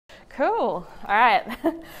Cool. All right.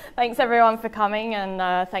 Thanks everyone for coming,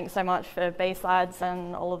 and thanks so much for BSides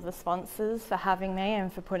and all of the sponsors for having me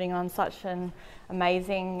and for putting on such an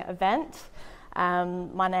amazing event.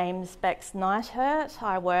 My name's Bex Nitert.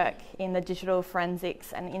 I work in the digital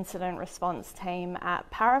forensics and incident response team at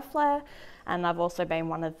Paraflare, and I've also been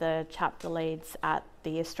one of the chapter leads at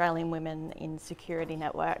the Australian Women in Security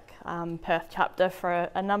Network Perth chapter for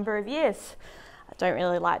a number of years. I don't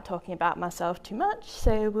really like talking about myself too much,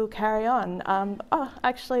 so we'll carry on.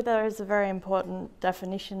 Actually, there is a very important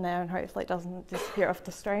definition there, and hopefully it doesn't disappear off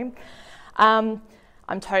the stream. I'm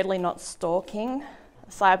totally not stalking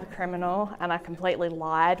a cybercriminal, and I completely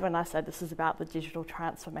lied when I said this is about the digital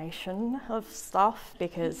transformation of stuff,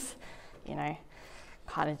 because, you know,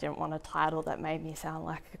 kind of didn't want a title that made me sound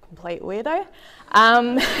like a complete weirdo.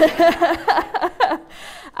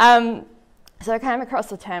 So I came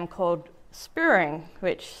across a term called spewing,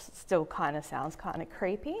 which still kind of sounds kind of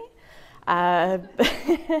creepy, but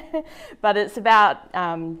it's about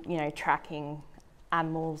you know, tracking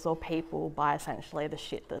animals or people by essentially the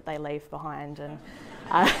shit that they leave behind, and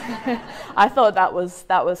I thought that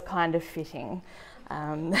was kind of fitting.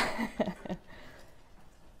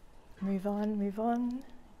 Move on.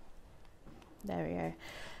 There we go.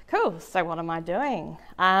 Cool. So what am I doing?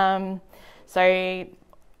 So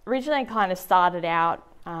originally kind of started out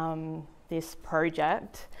this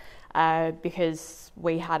project because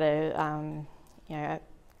we had a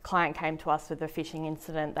client came to us with a phishing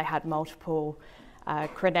incident. They had multiple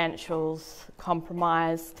credentials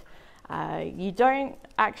compromised. You don't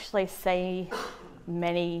actually see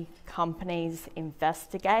many companies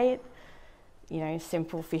investigate, you know,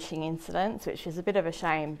 simple phishing incidents, which is a bit of a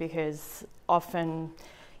shame, because often,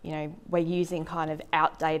 you know, we're using kind of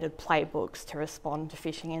outdated playbooks to respond to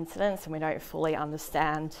phishing incidents, and we don't fully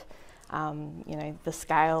understand, you know, the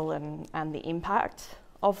scale and the impact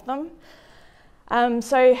of them.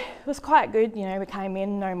 So it was quite good. You know, we came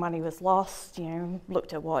in, no money was lost. You know,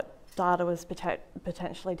 looked at what data was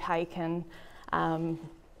potentially taken,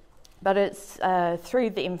 but it's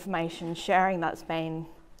through the information sharing that's been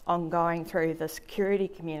ongoing through the security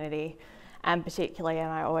community, and particularly, and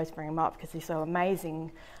I always bring him up because he's so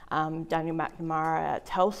amazing, Daniel McNamara at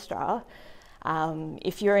Telstra.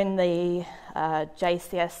 If you're in the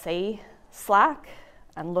JCSC Slack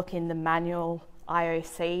and look in the manual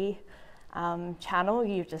IOC channel,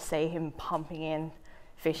 you just see him pumping in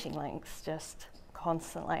phishing links just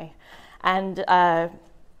constantly. And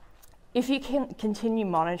if you can continue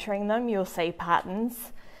monitoring them, you'll see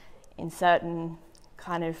patterns in certain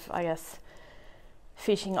kind of, I guess,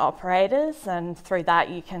 phishing operators, and through that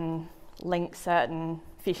you can link certain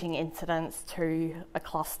phishing incidents to a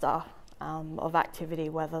cluster of activity,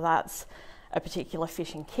 whether that's a particular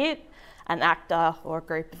phishing kit, an actor, or a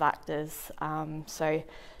group of actors. So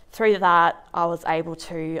through that, I was able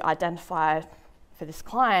to identify for this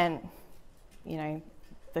client, you know,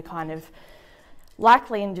 the kind of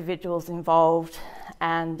likely individuals involved,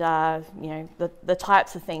 and you know, the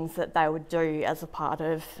types of things that they would do as a part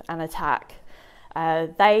of an attack.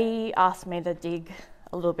 They asked me to dig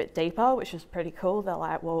a little bit deeper, which was pretty cool. They're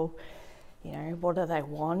like, well, you know, what do they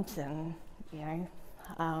want? And, you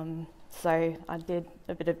know, so I did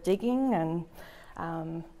a bit of digging,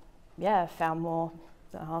 and yeah, found more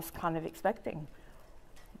than I was kind of expecting.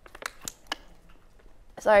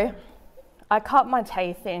 So I cut my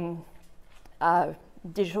teeth in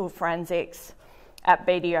digital forensics at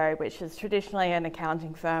BDO, which is traditionally an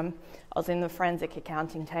accounting firm. I was in the forensic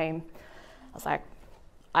accounting team. I was like,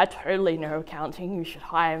 I totally know accounting, you should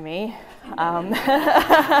hire me.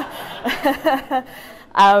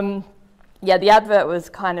 Yeah, the advert was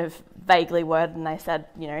kind of vaguely worded, and they said,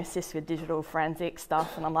 you know, assist with digital forensic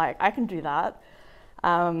stuff, and I'm like, I can do that.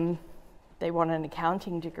 They want an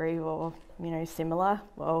accounting degree or, you know, similar.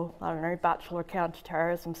 Well, I don't know, Bachelor of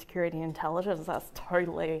Counter-Terrorism, Security and Intelligence, that's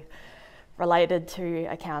totally related to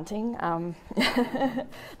accounting.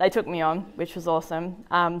 They took me on, which was awesome.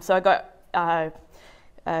 So I got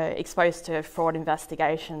exposed to fraud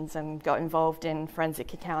investigations and got involved in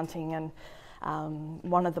forensic accounting, and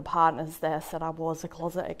one of the partners there said I was a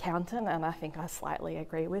closet accountant, and I think I slightly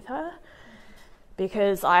agree with her,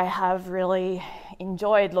 because I have really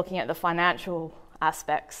enjoyed looking at the financial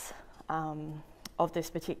aspects of this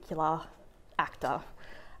particular actor.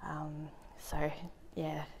 So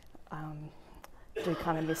yeah, do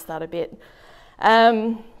kind of miss that a bit.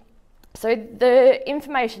 So the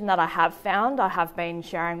information that I have found, I have been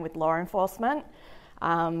sharing with law enforcement.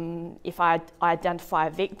 If I identify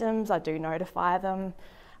victims, I do notify them,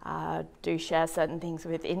 do share certain things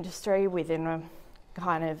with industry within a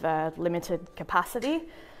kind of limited capacity.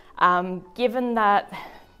 Given that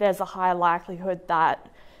there's a high likelihood that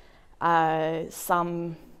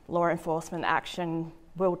some law enforcement action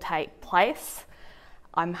will take place.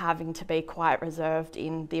 I'm having to be quite reserved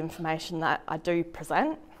in the information that I do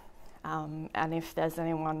present. And if there's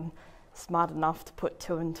anyone smart enough to put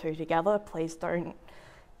 2 and 2 together, please don't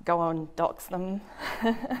go and dox them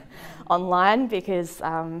online, because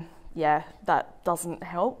yeah, that doesn't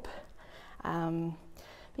help.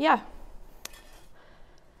 Yeah.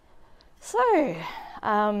 So,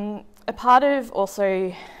 a part of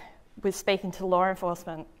also with speaking to law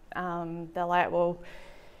enforcement, they're like, well,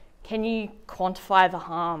 can you quantify the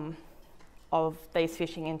harm of these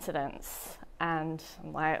phishing incidents? And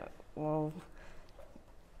I'm like, well,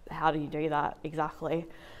 how do you do that exactly?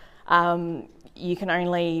 You can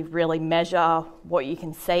only really measure what you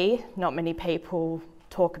can see. Not many people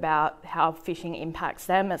talk about how phishing impacts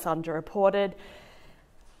them. It's underreported.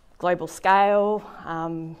 Global scale,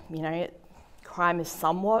 you know, crime is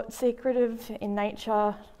somewhat secretive in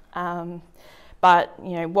nature. But,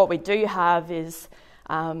 you know, what we do have is,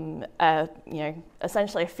 you know,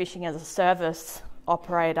 essentially a phishing as a service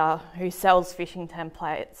operator who sells phishing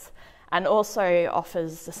templates and also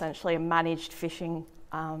offers essentially a managed phishing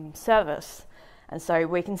service. And so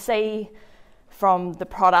we can see from the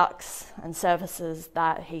products and services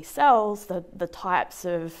that he sells the types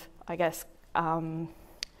of, I guess,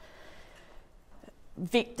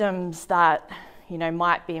 victims that, you know,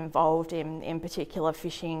 might be involved in particular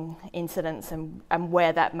phishing incidents and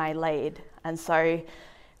where that may lead. And so,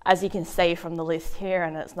 as you can see from the list here,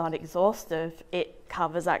 and it's not exhaustive, it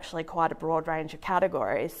covers actually quite a broad range of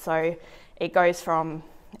categories. So it goes from,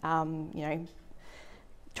 you know,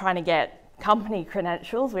 trying to get company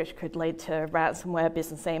credentials, which could lead to ransomware,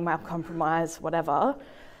 business email compromise, whatever,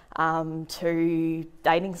 to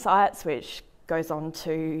dating sites, which goes on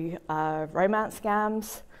to romance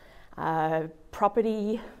scams,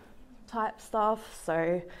 property type stuff.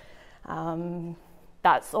 So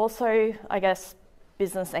that's also, I guess,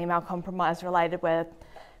 business email compromise related, where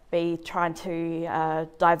be trying to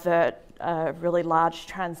divert really large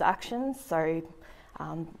transactions, so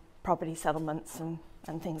property settlements and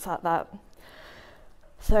things like that.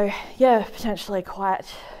 So yeah, potentially quite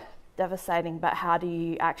devastating, but how do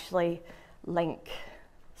you actually link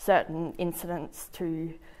certain incidents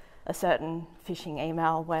to a certain phishing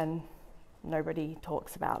email when nobody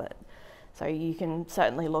talks about it? So you can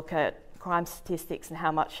certainly look at crime statistics and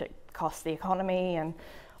how much it costs the economy and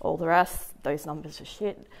all the rest. Those numbers are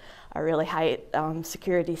shit. I really hate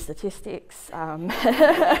security statistics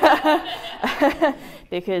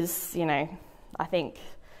because, you know, I think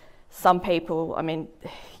some people, I mean,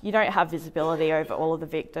 you don't have visibility over all of the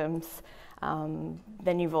victims.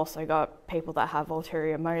 Then you've also got people that have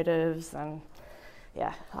ulterior motives, and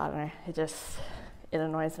yeah, I don't know, it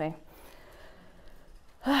annoys me.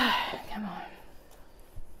 Come on.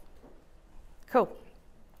 Cool.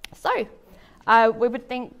 So, we would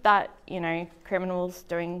think that, you know, criminals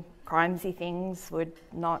doing crimesy things would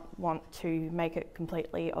not want to make it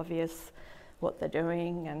completely obvious what they're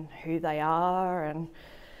doing and who they are, and,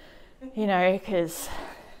 you know, because,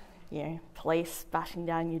 you know, police bashing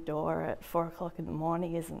down your door at 4 o'clock in the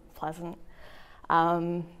morning isn't pleasant.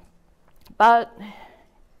 But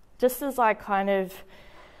just as I kind of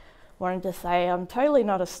wanted to say, I'm totally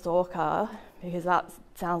not a stalker, because that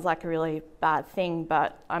sounds like a really bad thing,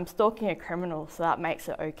 but I'm stalking a criminal, so that makes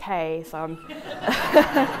it okay. So I'm,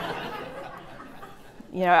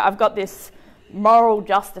 you know, I've got this moral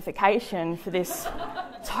justification for this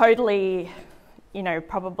totally, you know,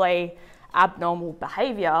 probably abnormal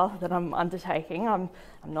behaviour that I'm undertaking. I'm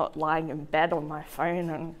not lying in bed on my phone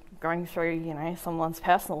and going through, you know, someone's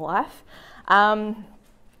personal life.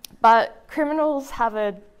 But criminals have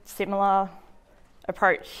a similar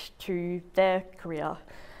approach to their career.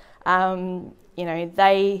 You know,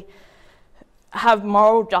 they have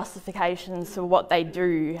moral justifications for what they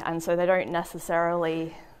do, and so they don't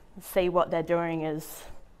necessarily see what they're doing as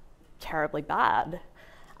terribly bad.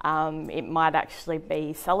 It might actually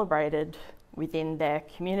be celebrated within their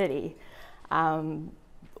community,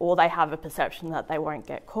 or they have a perception that they won't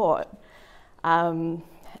get caught. And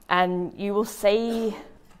you will see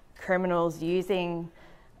criminals using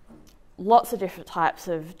lots of different types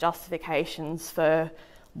of justifications for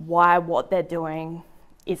why what they're doing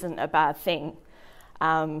isn't a bad thing.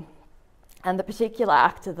 And the particular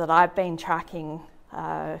actor that I've been tracking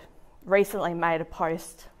recently made a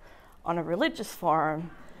post on a religious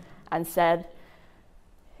forum and said,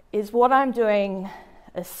 "Is what I'm doing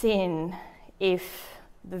a sin if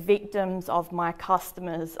the victims of my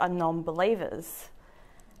customers are non-believers?"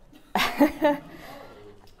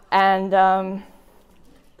 And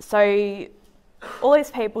so all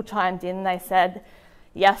these people chimed in. They said,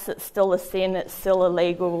 yes, it's still a sin, it's still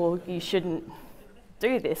illegal, you shouldn't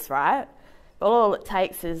do this, right? But all it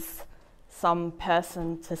takes is some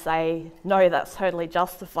person to say, no, that's totally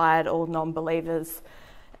justified, all non-believers,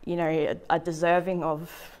 you know, are deserving of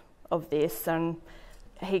this, and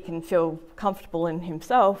he can feel comfortable in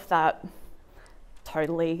himself that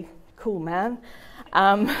totally cool, man.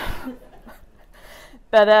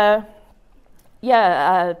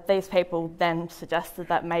 These people then suggested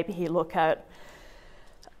that maybe he look at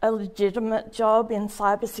a legitimate job in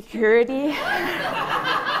cybersecurity.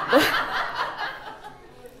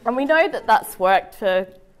 And we know that that's worked for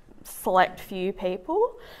select few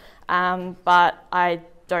people, but I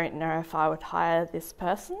don't know if I would hire this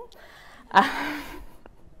person.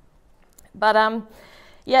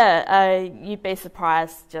 You'd be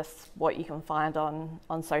surprised just what you can find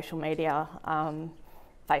on social media.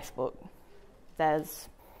 Facebook, there's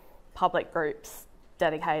public groups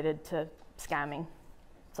dedicated to scamming.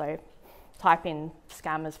 So type in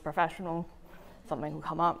scammers professional, something will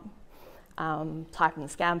come up. Type in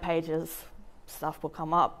scam pages, stuff will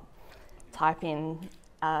come up. Type in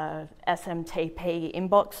SMTP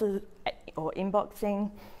inboxes or inboxing,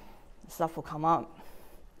 stuff will come up.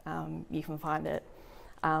 You can find it.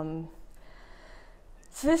 So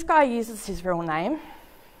this guy uses his real name,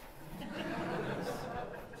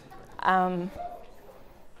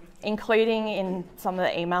 including in some of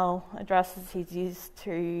the email addresses he's used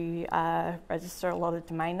to register a lot of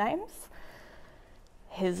domain names.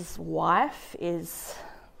 His wife is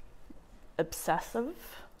obsessive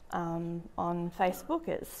on Facebook.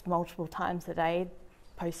 It's multiple times a day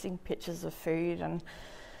posting pictures of food and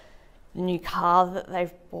the new car that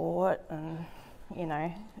they've bought, and you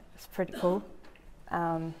know, it's pretty cool.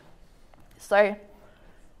 So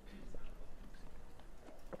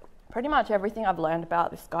pretty much everything I've learned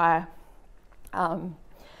about this guy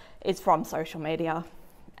is from social media,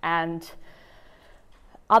 and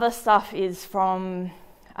other stuff is from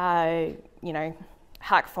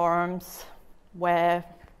hack forums, where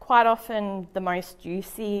quite often the most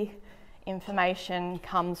juicy information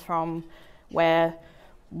comes from where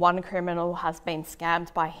one criminal has been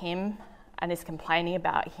scammed by him and is complaining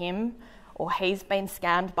about him, or he's been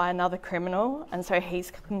scammed by another criminal and so he's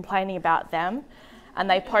complaining about them, and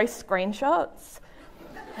they post screenshots.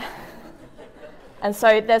 And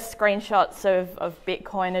so there's screenshots of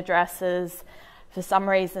Bitcoin addresses. For some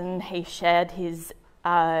reason he shared his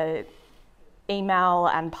email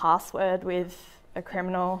and password with a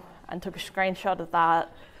criminal and took a screenshot of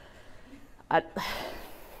that. I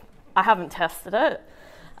haven't tested it.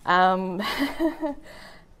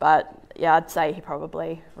 But yeah, I'd say he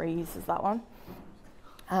probably reuses that one.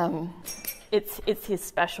 It's his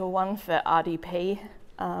special one for RDP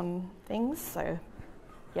things, so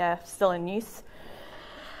yeah, still in use.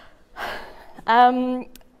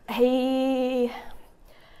 He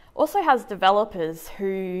also has developers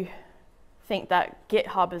who think that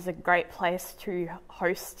GitHub is a great place to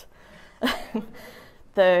host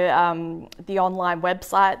the online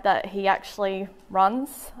website that he actually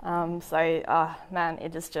runs. Man,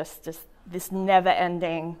 it is just this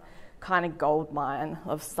never-ending kind of gold mine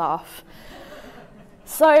of stuff.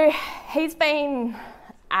 So he's been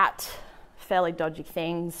at fairly dodgy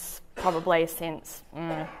things probably since,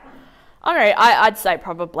 I'd say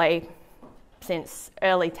probably since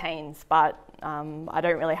early teens, but I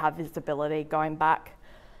don't really have visibility going back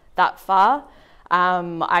that far.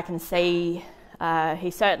 I can see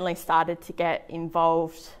he certainly started to get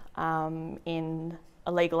involved in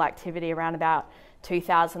illegal activity around about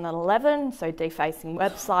 2011, so defacing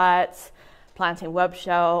websites, planting web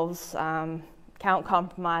shells, account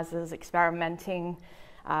compromises, experimenting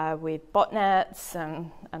with botnets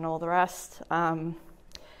and all the rest.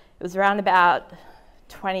 It was around about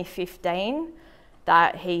 2015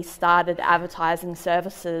 that he started advertising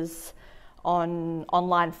services on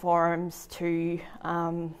online forums to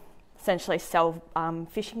essentially sell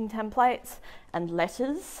phishing templates and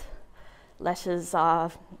letters. Letters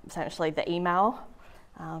are essentially the email,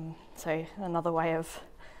 so another way of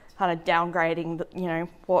kind of downgrading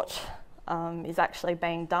what is actually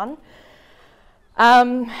being done.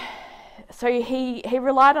 So he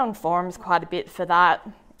relied on forums quite a bit for that.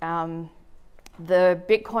 The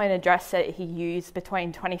Bitcoin address that he used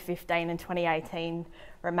between 2015 and 2018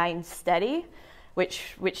 remains steady,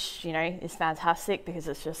 which is fantastic because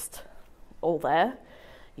it's just all there.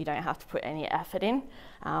 You don't have to put any effort in,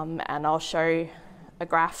 and I'll show a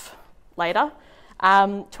graph later.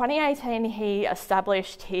 2018, he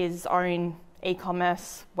established his own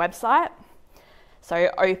e-commerce website, so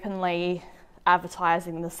openly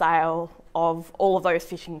advertising the sale of all of those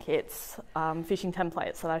phishing kits, phishing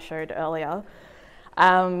templates that I showed earlier.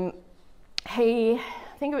 I think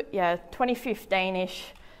 2015-ish,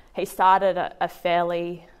 he started a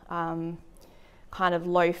fairly kind of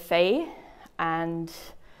low fee, and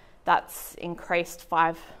that's increased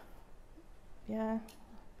fivefold,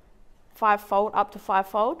 up to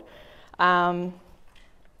fivefold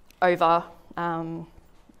over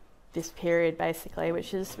this period, basically,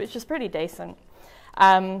 which is pretty decent.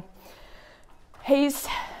 He's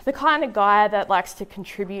the kind of guy that likes to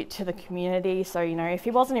contribute to the community. So, you know, if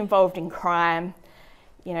he wasn't involved in crime,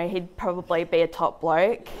 you know, he'd probably be a top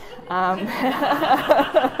bloke.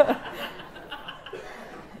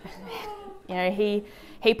 You know,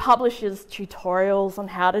 he publishes tutorials on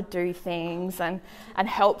how to do things and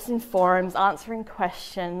helps in forums, answering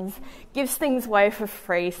questions, gives things away for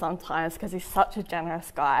free sometimes because he's such a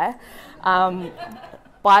generous guy.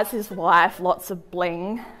 Buys his wife lots of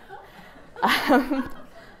bling.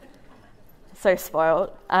 So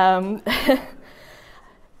spoiled.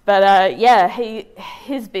 But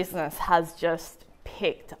his business has just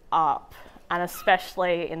picked up, and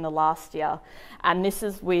especially in the last year. And this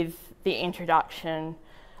is with the introduction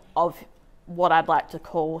of what I'd like to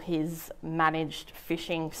call his managed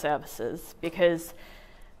phishing services, because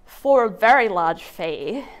for a very large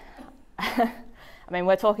fee, I mean,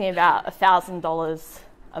 we're talking about $1,000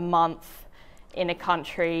 a month in a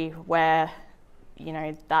country where, you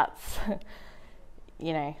know, that's,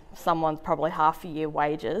 you know, someone's probably half a year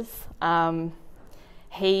wages.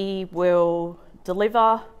 He will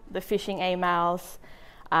deliver the phishing emails.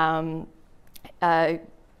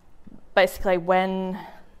 Basically, when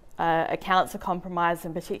accounts are compromised,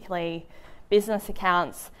 and particularly business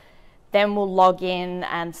accounts, then we'll log in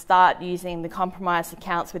and start using the compromised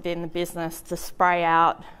accounts within the business to spray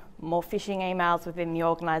out more phishing emails within the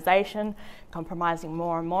organisation, compromising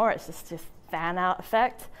more and more. It's just this fan-out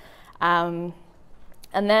effect. And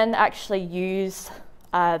then actually use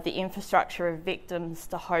the infrastructure of victims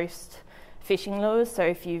to host phishing lures. So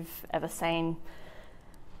if you've ever seen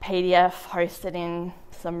PDF hosted in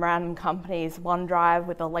some random company's OneDrive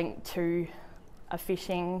with a link to a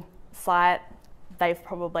phishing site, they've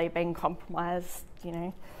probably been compromised, you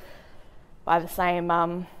know, by the same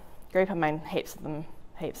group. I mean, heaps of them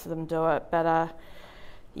do it, but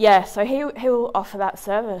so he'll offer that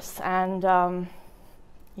service, and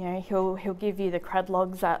you know, he'll give you the cred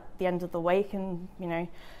logs at the end of the week, and you know,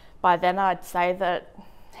 by then I'd say that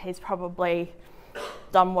he's probably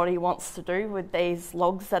done what he wants to do with these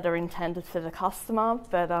logs that are intended for the customer.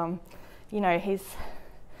 But you know, he's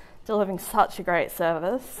delivering such a great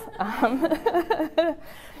service.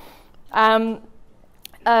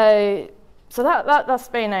 So that's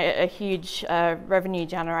been a huge revenue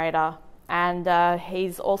generator, and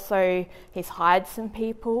he's hired some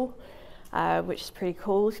people, which is pretty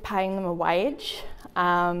cool. He's paying them a wage,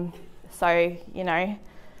 so you know,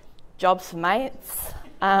 jobs for mates.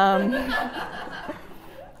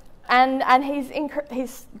 And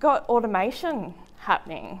he's got automation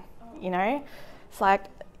happening, you know. It's like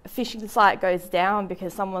a phishing site goes down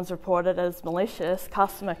because someone's reported as malicious,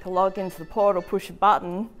 customer can log into the portal, push a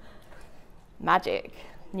button, magic,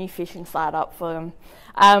 new phishing site up for them.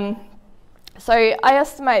 So I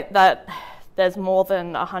estimate that there's more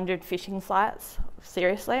than 100 phishing sites.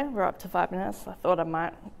 Seriously, we're up to 5 minutes. I thought I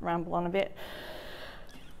might ramble on a bit.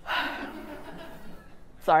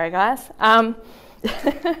 Sorry, guys.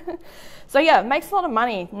 So yeah, it makes a lot of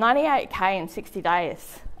money, 98K in 60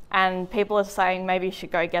 days. And people are saying maybe you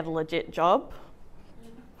should go get a legit job.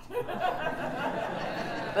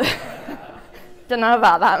 Don't know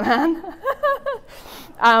about that, man.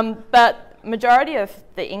 But majority of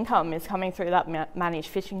the income is coming through that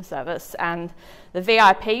managed phishing service, and the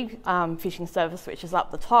VIP phishing service, which is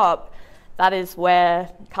up the top, that is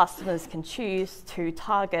where customers can choose to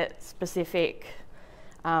target specific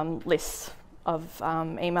lists of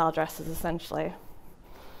email addresses, essentially.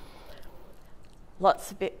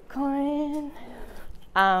 Lots of Bitcoin.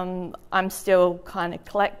 I'm still kind of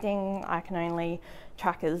collecting. I can only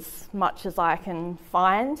track as much as I can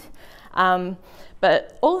find.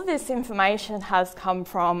 But all of this information has come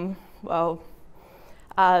from, well,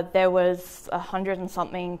 there was 100 and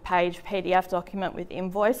something page PDF document with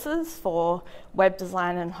invoices for web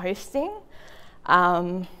design and hosting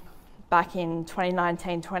back in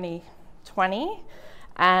 2019, 2020,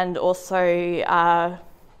 and also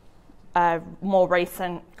a more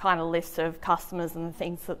recent kind of list of customers and the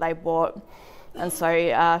things that they bought. And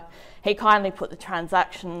so he kindly put the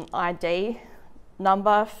transaction ID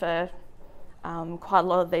number for quite a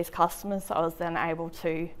lot of these customers, so I was then able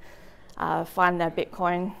to find their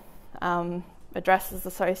Bitcoin addresses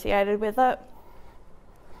associated with it.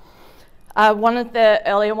 One of the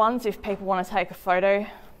earlier ones, if people want to take a photo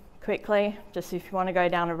quickly, just if you want to go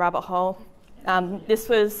down a rabbit hole. This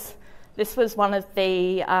was one of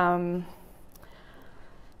the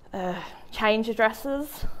change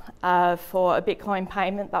addresses for a Bitcoin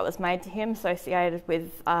payment that was made to him associated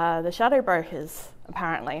with the shadow brokers,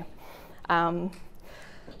 apparently.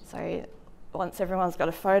 So once everyone's got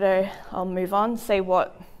a photo, I'll move on, see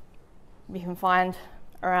what you can find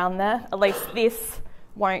around there. At least this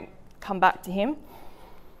won't come back to him.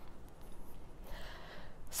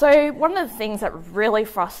 So one of the things that really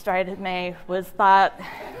frustrated me was that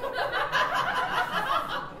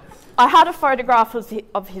I had a photograph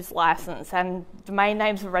of his license and domain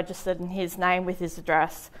names were registered in his name with his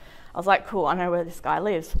address. I was like, cool, I know where this guy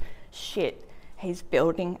lives. Shit, he's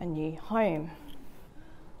building a new home.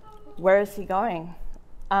 Where is he going?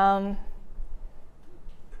 Then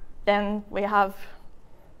we have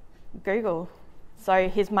Google. So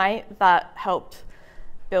his mate that helped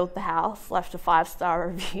build the house left a 5-star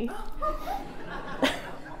review.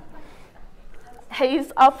 He's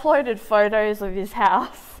uploaded photos of his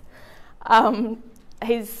house.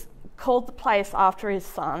 He's called the place after his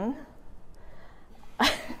son.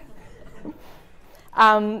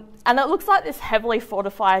 And it looks like this heavily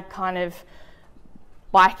fortified kind of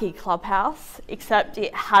bikie clubhouse, except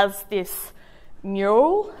it has this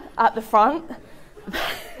mural at the front.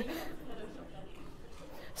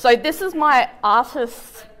 So this is my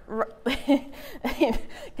artist,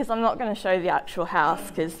 because I'm not going to show the actual house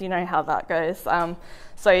because you know how that goes.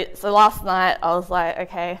 So last night I was like,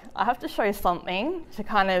 okay, I have to show something to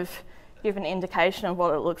kind of give an indication of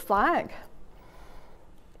what it looks like.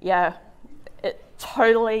 Yeah,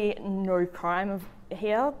 totally no crime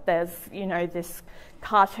here. There's, you know, this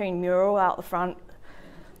cartoon mural out the front,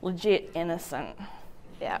 legit innocent.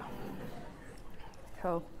 Yeah,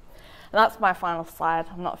 cool. And that's my final slide.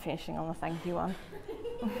 I'm not finishing on the thank you one.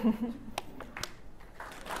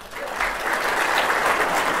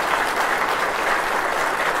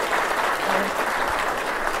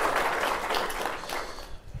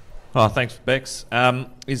 Oh, thanks, Bex.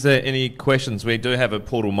 Is there any questions? We do have a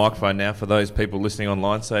portal microphone now for those people listening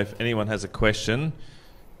online, so if anyone has a question,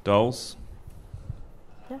 Doles?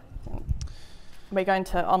 Yeah. Are we going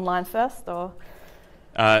to online first, or...?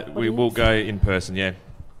 We will go in person, yeah.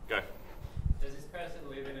 Go. Does this person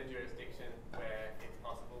live in a jurisdiction where it's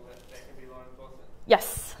possible that there can be law enforcement?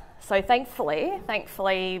 Yes. So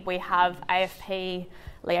thankfully we have AFP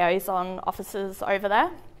liaison officers over there.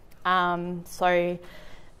 So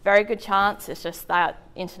very good chance. It's just that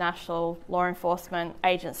international law enforcement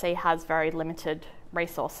agency has very limited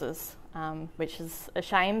resources, which is a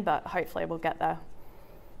shame, but hopefully we'll get there.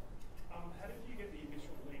 How did you get the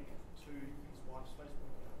initial link to his wife's Facebook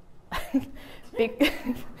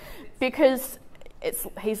account? Because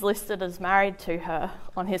he's listed as married to her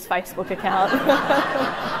on his Facebook account.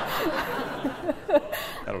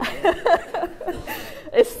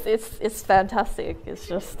 It's fantastic. It's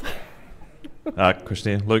just.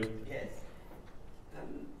 Christine, Luke. Yes.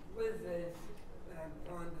 With this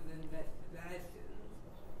kind of investigations,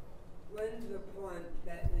 when's the point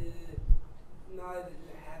that you know that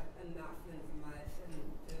you have enough information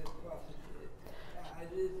to prosecute? Are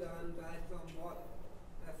you going based on what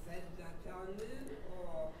the feds are telling you,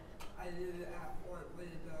 or are you at a point where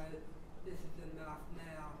you go, this is enough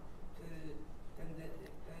now to convict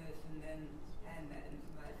this person and hand that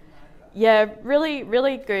information over? Yeah,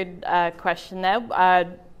 really good question there.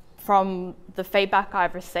 From the feedback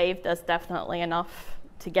I've received, there's definitely enough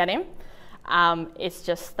to get him. It's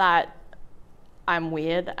just that I'm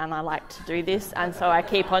weird and I like to do this, and so I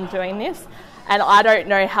keep on doing this. And I don't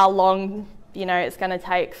know how long, you know, it's going to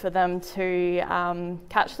take for them to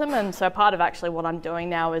catch them. And so part of actually what I'm doing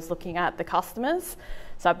now is looking at the customers.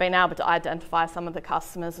 So I've been able to identify some of the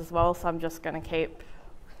customers as well. So I'm just going to keep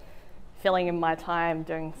filling in my time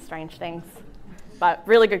doing strange things. But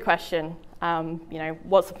really good question. You know,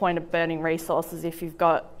 what's the point of burning resources if you've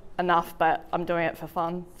got enough, but I'm doing it for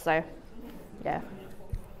fun. So, yeah.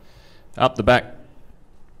 Up the back. Have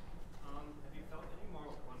you felt any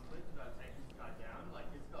moral conflict about taking this guy down? Like,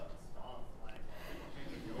 he's got staff, like...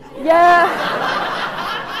 Yeah.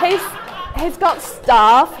 He's got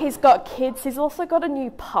staff, he's got kids, he's also got a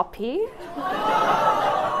new puppy.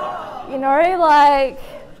 You know, like...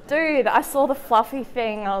 Dude, I saw the fluffy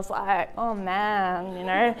thing, I was like, oh man, you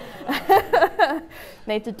know.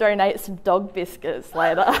 Need to donate some dog biscuits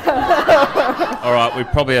later. All right, we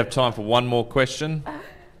probably have time for one more question.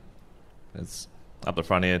 It's up the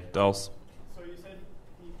front here, Doles. So you said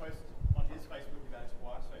he posted on his Facebook about his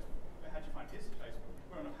wife's Facebook. How'd you find his Facebook? You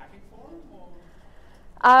put on a hacking forum, or...?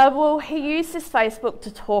 Well, he used his Facebook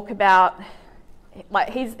to talk about, like,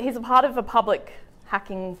 he's a part of a public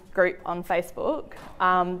hacking group on Facebook.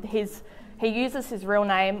 He uses his real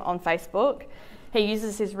name on Facebook. He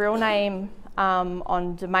uses his real name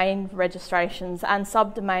on domain registrations and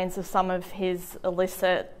subdomains of some of his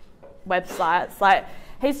illicit websites. Like,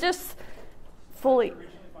 he's just fully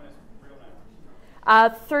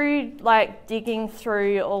through like digging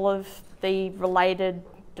through all of the related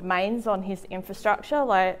domains on his infrastructure.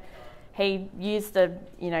 Like, he used a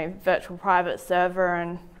virtual private server,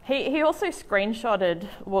 and he also screenshotted,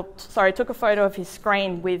 took a photo of his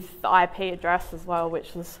screen with the IP address as well,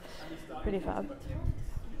 which was pretty fab.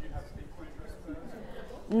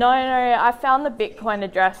 No, I found the Bitcoin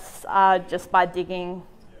address just by digging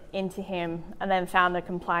into him, and then found a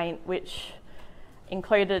complaint which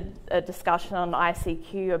included a discussion on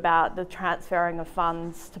ICQ about the transferring of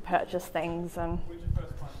funds to purchase things. And When did you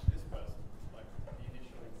first find this person? Like, the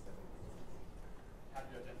initial, how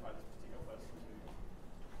did you identify this particular person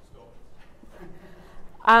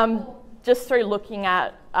to store? Just through looking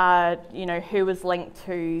at who was linked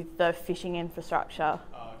to the phishing infrastructure,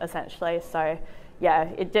 essentially. So yeah,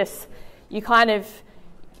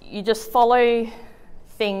 you just follow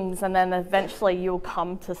things, and then eventually you'll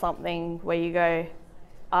come to something where you go,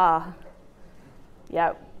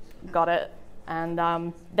 yeah, got it. And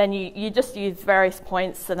then you just use various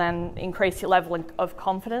points to then increase your level of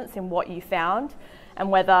confidence in what you found and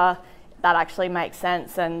whether that actually makes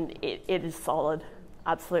sense, and it is solid,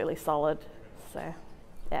 absolutely solid. So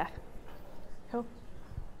yeah, cool.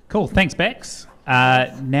 Cool, thanks Bex.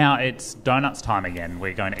 Now it's donuts time again.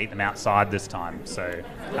 We're going to eat them outside this time, so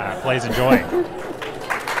please enjoy.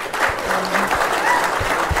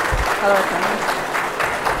 Hello.